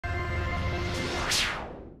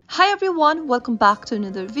Hi everyone, welcome back to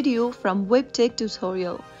another video from Webtech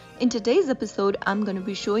Tutorial. In today's episode, I'm going to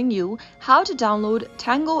be showing you how to download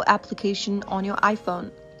Tango application on your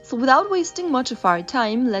iPhone. So without wasting much of our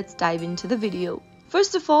time, let's dive into the video.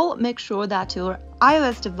 First of all, make sure that your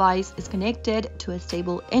iOS device is connected to a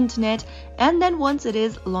stable internet, and then once it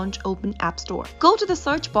is, launch open App Store. Go to the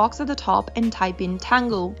search box at the top and type in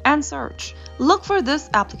Tango and search. Look for this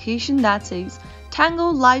application that says Tango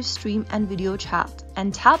Live Stream and Video Chat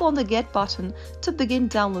and tap on the Get button to begin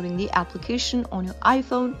downloading the application on your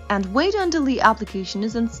iPhone and wait until the application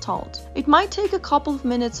is installed. It might take a couple of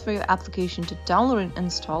minutes for your application to download and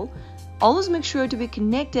install. Always make sure to be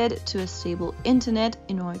connected to a stable internet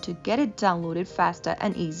in order to get it downloaded faster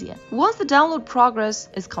and easier. Once the download progress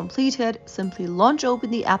is completed, simply launch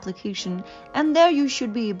open the application and there you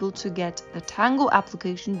should be able to get the Tango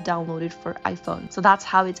application downloaded for iPhone. So that's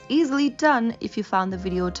how it's easily done. If you found the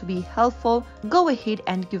video to be helpful, go ahead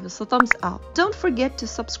and give us a thumbs up. Don't forget to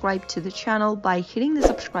subscribe to the channel by hitting the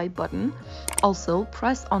subscribe button. Also,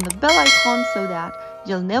 press on the bell icon so that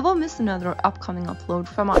you'll never miss another upcoming upload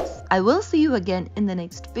from us. I will see you again in the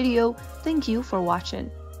next video. Thank you for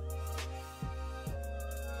watching.